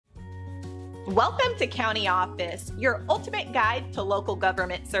Welcome to County Office, your ultimate guide to local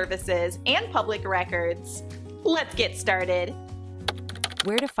government services and public records. Let's get started.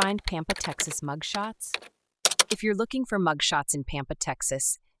 Where to find Pampa, Texas mugshots? If you're looking for mugshots in Pampa,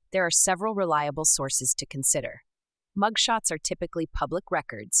 Texas, there are several reliable sources to consider. Mugshots are typically public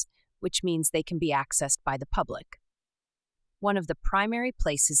records, which means they can be accessed by the public. One of the primary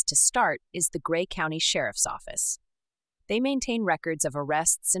places to start is the Gray County Sheriff's Office. They maintain records of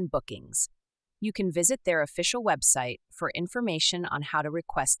arrests and bookings. You can visit their official website for information on how to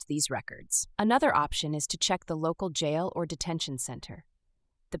request these records. Another option is to check the local jail or detention center.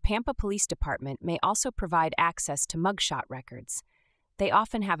 The Pampa Police Department may also provide access to mugshot records. They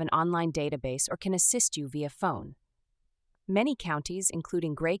often have an online database or can assist you via phone. Many counties,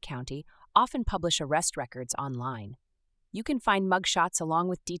 including Gray County, often publish arrest records online. You can find mugshots along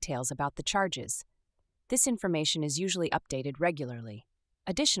with details about the charges. This information is usually updated regularly.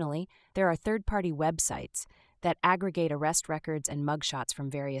 Additionally, there are third-party websites that aggregate arrest records and mugshots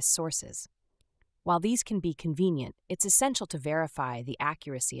from various sources. While these can be convenient, it's essential to verify the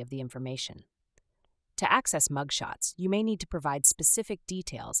accuracy of the information. To access mugshots, you may need to provide specific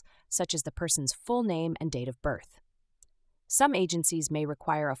details, such as the person's full name and date of birth. Some agencies may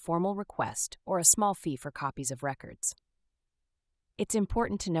require a formal request or a small fee for copies of records. It's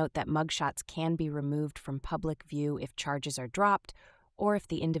important to note that mugshots can be removed from public view if charges are dropped or if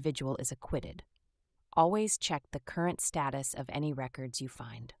the individual is acquitted. Always check the current status of any records you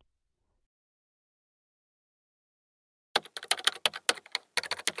find.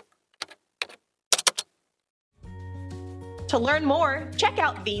 To learn more, check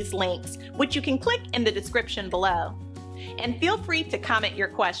out these links, which you can click in the description below. And feel free to comment your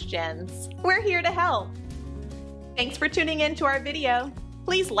questions. We're here to help. Thanks for tuning in to our video.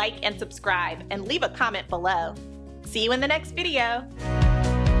 Please like and subscribe and leave a comment below. See you in the next video.